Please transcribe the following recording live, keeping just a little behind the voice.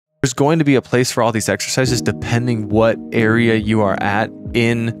There's going to be a place for all these exercises depending what area you are at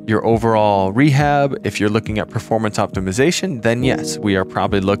in your overall rehab. If you're looking at performance optimization, then yes, we are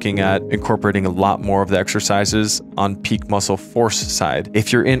probably looking at incorporating a lot more of the exercises on peak muscle force side.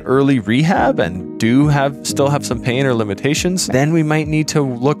 If you're in early rehab and still have some pain or limitations, then we might need to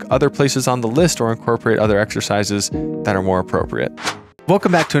look other places on the list or incorporate other exercises that are more appropriate.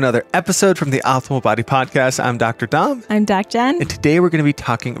 Welcome back to another episode from the Optimal Body Podcast. I'm Dr. Dom. I'm DocJen. And today we're going to be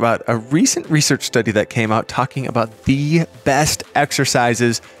talking about a recent research study that came out talking about the best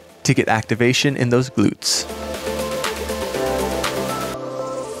exercises to get activation in those glutes.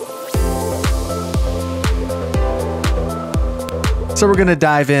 So we're going to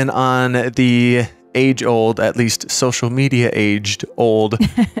dive in on the age-old, at least social media aged-old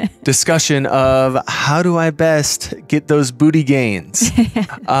discussion of how do I best get those booty gains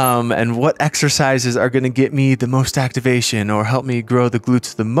and what exercises are going to get me the most activation or help me grow the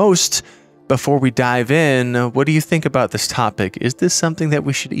glutes the most. Before we dive in, what do you think about this topic? Is this something that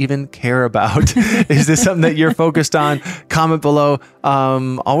we should even care about? Is this something that you're focused on? Comment below.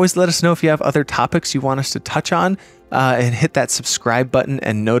 Always let us know if you have other topics you want us to touch on. And hit that subscribe button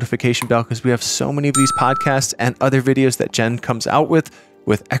and notification bell because we have so many of these podcasts and other videos that Jen comes out with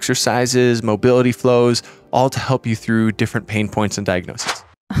exercises, mobility flows, all to help you through different pain points and diagnoses.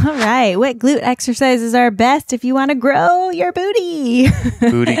 All right. What glute exercises are best if you want to grow your booty?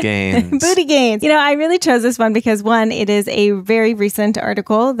 Booty gains. Booty gains. You know, I really chose this one because one, it is a very recent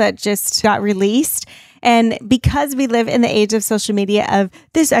article that just got released. And because we live in the age of social media of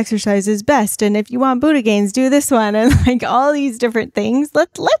this exercise is best, and if you want booty gains, do this one, and like all these different things,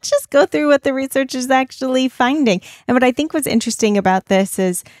 let's just go through what the research is actually finding. And what I think was interesting about this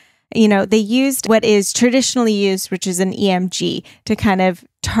is, you know, they used what is traditionally used, which is an EMG, to kind of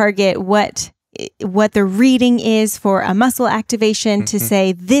target what the reading is for a muscle activation to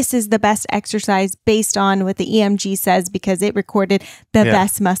say this is the best exercise based on what the EMG says because it recorded the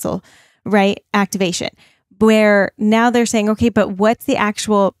best muscle activation, where now they're saying, okay, but what's the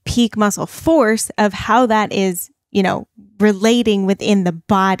actual peak muscle force of how that is, you know, relating within the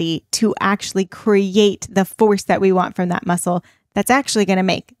body to actually create the force that we want from that muscle that's actually going to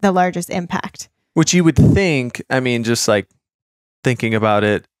make the largest impact. Which you would think, I mean, just like thinking about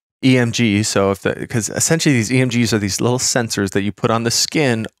it, EMG. So because essentially these EMGs are these little sensors that you put on the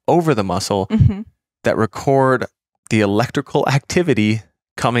skin over the muscle that record the electrical activity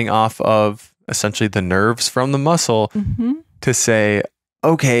coming off of essentially the nerves from the muscle to say,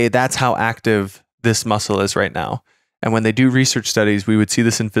 okay, that's how active this muscle is right now. And when they do research studies, we would see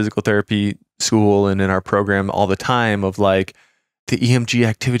this in physical therapy school and in our program all the time of like the EMG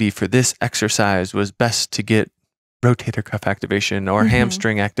activity for this exercise was best to get rotator cuff activation or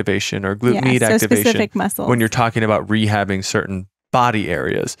hamstring activation or glute med activation. Specific muscles. When you're talking about rehabbing certain body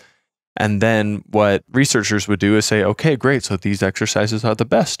areas. And then what researchers would do is say, okay, great. So these exercises are the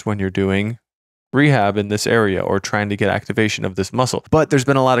best when you're doing rehab in this area or trying to get activation of this muscle. But there's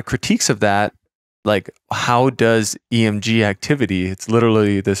been a lot of critiques of that. Like, how does EMG activity, it's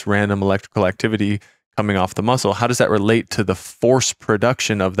literally this random electrical activity coming off the muscle, how does that relate to the force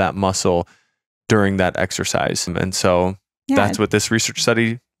production of that muscle during that exercise? And so that's what this research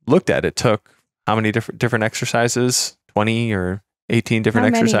study looked at. It took how many different exercises? 20 or 18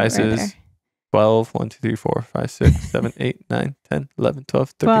 different exercises. 12, 1, 2, 3, 4, 5, 6, 7, 8, 9, 10, 11, 12,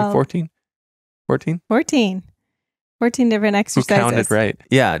 13, 14. 14 different exercises. Who counted right?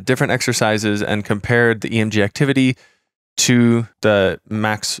 Yeah, different exercises and compared the EMG activity to the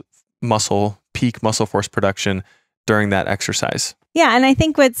peak muscle force production during that exercise. Yeah. And I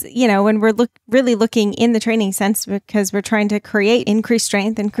think what's, you know, when we're really looking in the training sense, because we're trying to create increased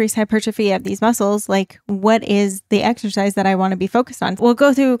strength, increased hypertrophy of these muscles, like what is the exercise that I want to be focused on? We'll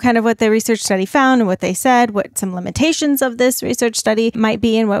go through kind of what the research study found and what they said, what some limitations of this research study might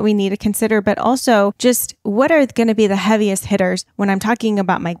be and what we need to consider, but also just what are going to be the heaviest hitters when I'm talking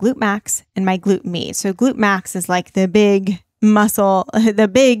about my glute max and my glute med. So glute max is like the big muscle, the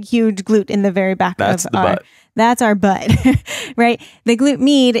big, huge glute in the very back of our butt. That's our butt, right? The glute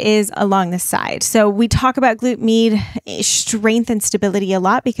med is along the side. So we talk about glute med strength and stability a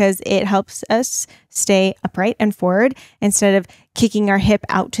lot because it helps us stay upright and forward instead of kicking our hip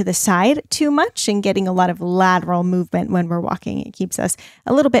out to the side too much and getting a lot of lateral movement when we're walking. It keeps us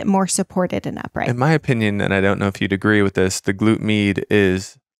a little bit more supported and upright. In my opinion, and I don't know if you'd agree with this, the glute med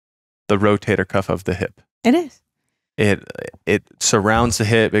is the rotator cuff of the hip. It is. It surrounds the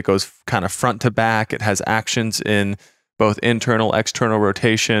hip. It goes kind of front to back. It has actions in both internal, external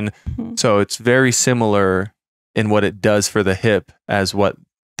rotation. Mm-hmm. So it's very similar in what it does for the hip as what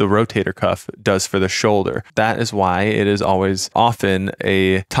the rotator cuff does for the shoulder. That is why it is always often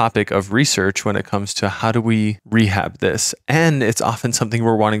a topic of research when it comes to how do we rehab this. And it's often something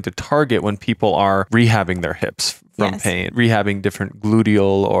we're wanting to target when people are rehabbing their hips from pain, rehabbing different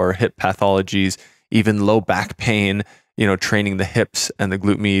gluteal or hip pathologies, even low back pain. Training the hips and the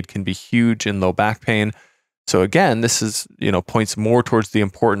glute med can be huge in low back pain. So again, this is, points more towards the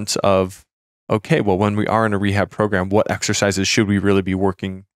importance of, okay, well, when we are in a rehab program, what exercises should we really be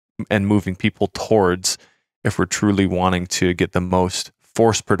working and moving people towards if we're truly wanting to get the most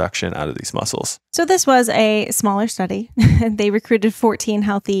force production out of these muscles? So this was a smaller study. They recruited 14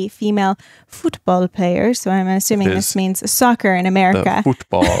 healthy female football players. So I'm assuming this means soccer in America. The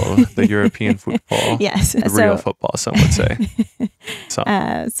football, the European football. Yes. The real football, some would say.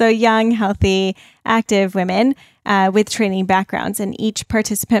 So young, healthy, active women with training backgrounds, and each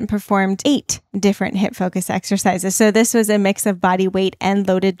participant performed 8 different hip focus exercises. So this was a mix of body weight and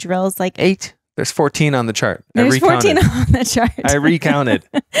loaded drills. 8? There's 14 on the chart. There's 14 on the chart. I recounted.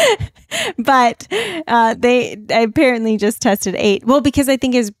 But they apparently just tested 8. Well, because I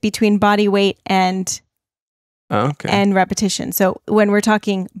think it's between body weight and repetition. So when we're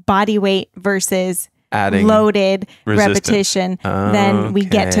talking body weight versus adding loaded repetition, then we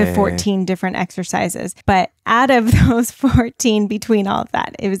get to 14 different exercises. But out of those 14, between all of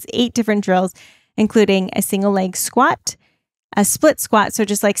that, it was 8 different drills, including a single leg squat, a split squat, so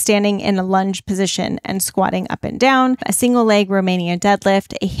just like standing in a lunge position and squatting up and down, a single leg Romanian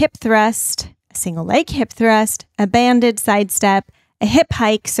deadlift, a hip thrust, a single leg hip thrust, a banded side step, a hip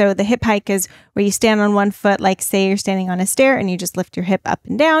hike. So the hip hike is where you stand on one foot, like say you're standing on a stair and you just lift your hip up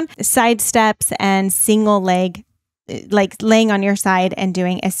and down, side steps, and single leg, like laying on your side and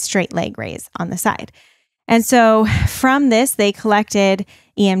doing a straight leg raise on the side. And so from this, they collected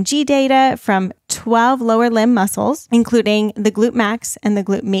EMG data from 12 lower limb muscles, including the glute max and the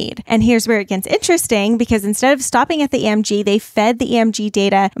glute med. And here's where it gets interesting, because instead of stopping at the EMG, they fed the EMG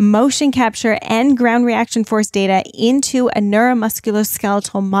data, motion capture, and ground reaction force data into a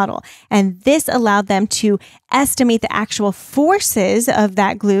neuromusculoskeletal model. And this allowed them to estimate the actual forces of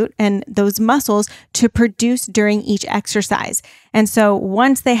that glute and those muscles to produce during each exercise. And so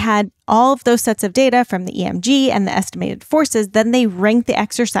once they had all of those sets of data from the EMG and the estimated forces, then they ranked the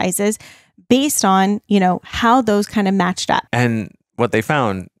exercises based on, how those kind of matched up. And what they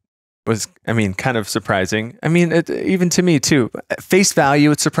found was, kind of surprising. Even to me too. At face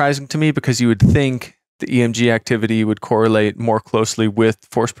value, it's surprising to me because you would think the EMG activity would correlate more closely with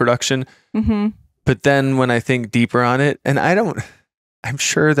force production. Mm-hmm. But then when I think deeper on it, and I'm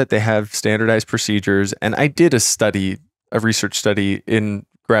sure that they have standardized procedures. And I did a research study in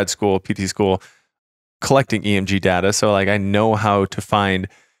grad school, PT school, collecting EMG data. So I know how to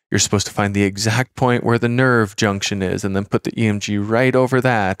you're supposed to find the exact point where the nerve junction is and then put the EMG right over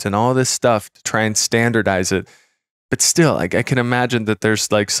that and all this stuff to try and standardize it. But still, I can imagine that there's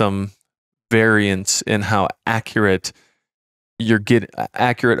some variance in how accurate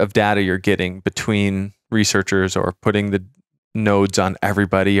of data you're getting between researchers, or putting the nodes on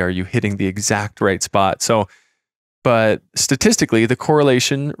everybody. Are you hitting the exact right spot? But statistically, the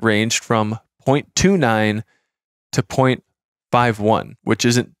correlation ranged from 0.29 to 0.51, which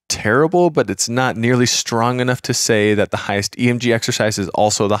isn't terrible, but it's not nearly strong enough to say that the highest EMG exercise is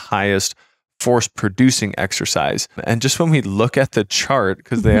also the highest force producing exercise. And just when we look at the chart,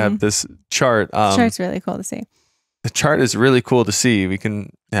 because they have this chart. The chart's really cool to see. The chart is really cool to see. We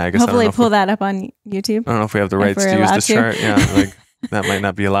can, I guess, hopefully pull that up on YouTube. I don't know if we have the rights to use this chart. Yeah, that might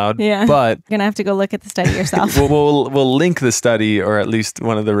not be allowed. Yeah, but you're gonna have to go look at the study yourself. we'll link the study, or at least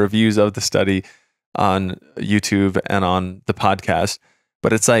one of the reviews of the study, on YouTube and on the podcast.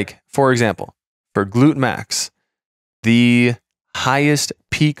 But it's for example, for glute max, the highest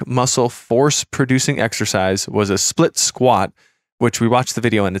peak muscle force producing exercise was a split squat, which we watched the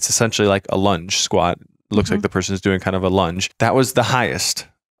video, and it's essentially like a lunge squat. It looks like the person is doing kind of a lunge. That was the highest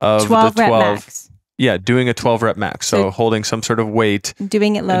of 12 the 12. Rep max. Yeah, doing a 12 rep max. So holding some sort of weight.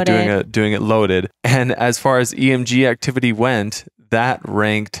 Doing it loaded. Doing it loaded. And as far as EMG activity went, that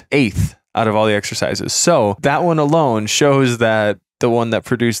ranked 8th out of all the exercises. So that one alone shows that the one that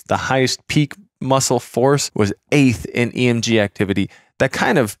produced the highest peak muscle force was 8th in EMG activity. That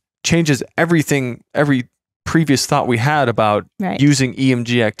kind of changes everything, every previous thought we had about using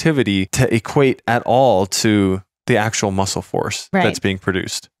EMG activity to equate at all to the actual muscle force that's being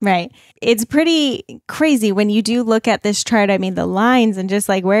produced. Right. It's pretty crazy when you do look at this chart. The lines and just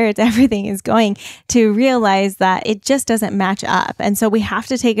where everything is going, to realize that it just doesn't match up. And so we have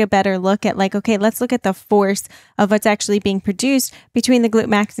to take a better look at okay, let's look at the force of what's actually being produced between the glute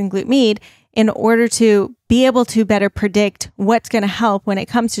max and glute med. in order to be able to better predict what's going to help when it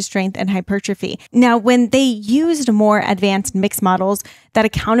comes to strength and hypertrophy. Now, when they used more advanced mixed models that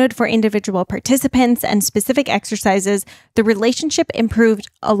accounted for individual participants and specific exercises, the relationship improved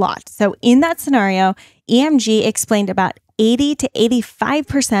a lot. So in that scenario, EMG explained about 80 to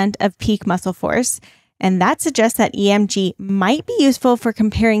 85% of peak muscle force. And that suggests that EMG might be useful for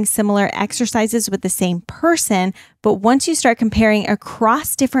comparing similar exercises with the same person. But once you start comparing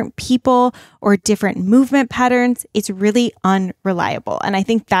across different people or different movement patterns, it's really unreliable. And I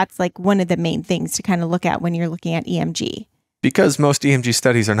think that's like one of the main things to kind of look at when you're looking at EMG. Because most EMG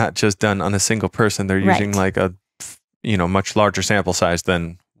studies are not just done on a single person. They're using like a, much larger sample size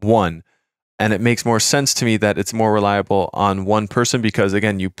than one. And it makes more sense to me that it's more reliable on one person because,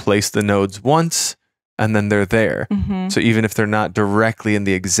 again, you place the nodes once and then they're there. So even if they're not directly in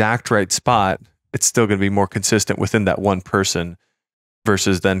the exact right spot, it's still going to be more consistent within that one person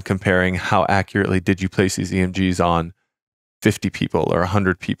versus then comparing how accurately did you place these EMGs on 50 people or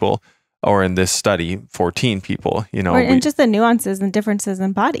 100 people, or in this study, 14 people, and just the nuances and differences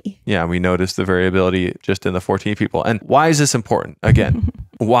in body. Yeah, we noticed the variability just in the 14 people. And why is this important? Again,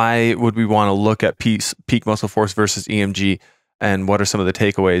 why would we want to look at peak muscle force versus EMG? And what are some of the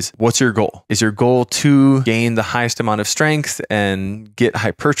takeaways? What's your goal? Is your goal to gain the highest amount of strength and get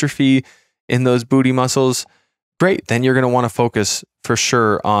hypertrophy in those booty muscles? Great. Then you're going to want to focus for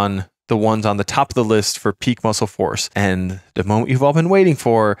sure on the ones on the top of the list for peak muscle force. And the moment you've all been waiting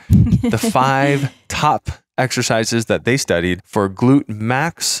for, the 5 top exercises that they studied for glute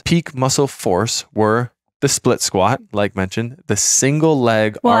max peak muscle force were the split squat, like mentioned, the single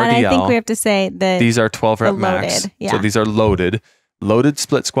leg RDL. And I think we have to say that these are 12 rep max. So these are loaded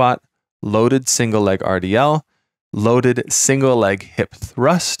split squat, loaded single leg RDL, loaded single leg hip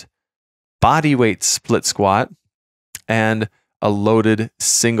thrust, body weight split squat, and a loaded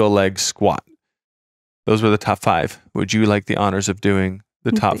single leg squat. Those were the top 5. Would you like the honors of doing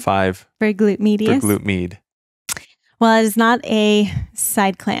the top 5 for glute medius? For glute med. Well, it is not a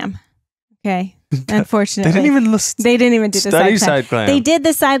side clam. Okay. Unfortunately. They didn't even do the side climb. They did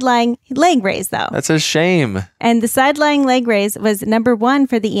the side lying leg raise though. That's a shame. And the side lying leg raise was number 1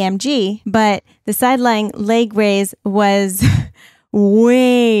 for the EMG, but the side lying leg raise was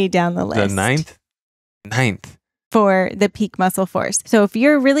way down the list. The ninth. For the peak muscle force. So if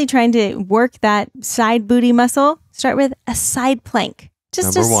you're really trying to work that side booty muscle, start with a side plank.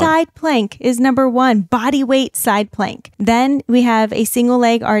 Just number a 1. Side plank is number 1. Body weight side plank. Then we have a single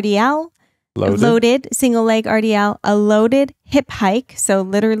leg RDL. Loaded single leg RDL, a loaded hip hike. So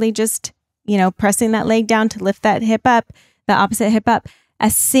literally just, pressing that leg down to lift that hip up, the opposite hip up,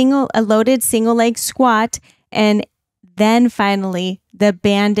 a loaded single leg squat, and then finally the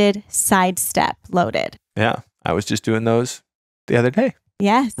banded side step loaded. Yeah. I was just doing those the other day.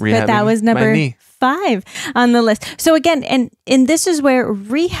 Yes, but that was number 5 on the list. So again, and this is where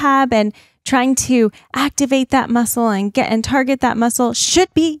rehab and trying to activate that muscle and target that muscle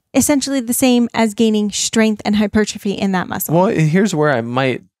should be essentially the same as gaining strength and hypertrophy in that muscle. Well, and here's where I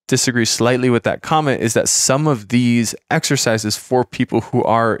might disagree slightly with that comment is that some of these exercises for people who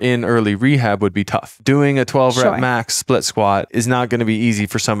are in early rehab would be tough. Doing a 12 rep max split squat is not going to be easy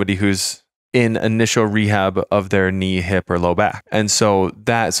for somebody who's in initial rehab of their knee, hip, or low back. And so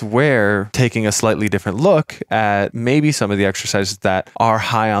that's where taking a slightly different look at maybe some of the exercises that are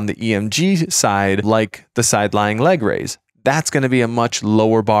high on the EMG side, like the side lying leg raise. That's going to be a much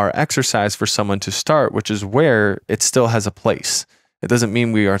lower bar exercise for someone to start, which is where it still has a place. It doesn't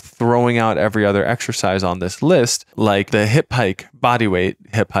mean we are throwing out every other exercise on this list, like the hip hike, body weight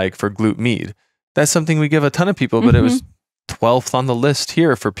hip hike for glute med. That's something we give a ton of people, but it was 12th on the list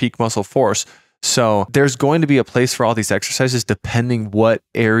here for peak muscle force. So there's going to be a place for all these exercises depending what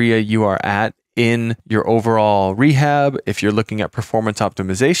area you are at in your overall rehab. If you're looking at performance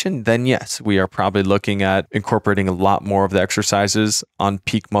optimization, then yes, we are probably looking at incorporating a lot more of the exercises on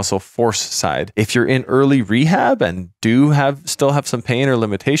peak muscle force side. If you're in early rehab and still have some pain or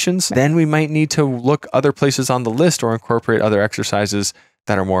limitations, then we might need to look other places on the list or incorporate other exercises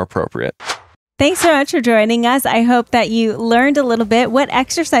that are more appropriate. Thanks so much for joining us. I hope that you learned a little bit. What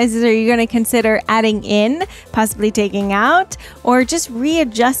exercises are you going to consider adding in, possibly taking out, or just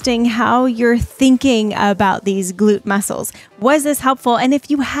readjusting how you're thinking about these glute muscles? Was this helpful? And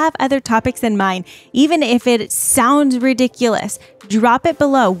if you have other topics in mind, even if it sounds ridiculous, drop it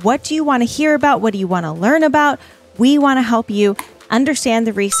below. What do you want to hear about? What do you want to learn about? We want to help you understand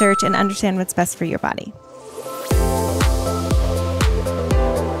the research and understand what's best for your body.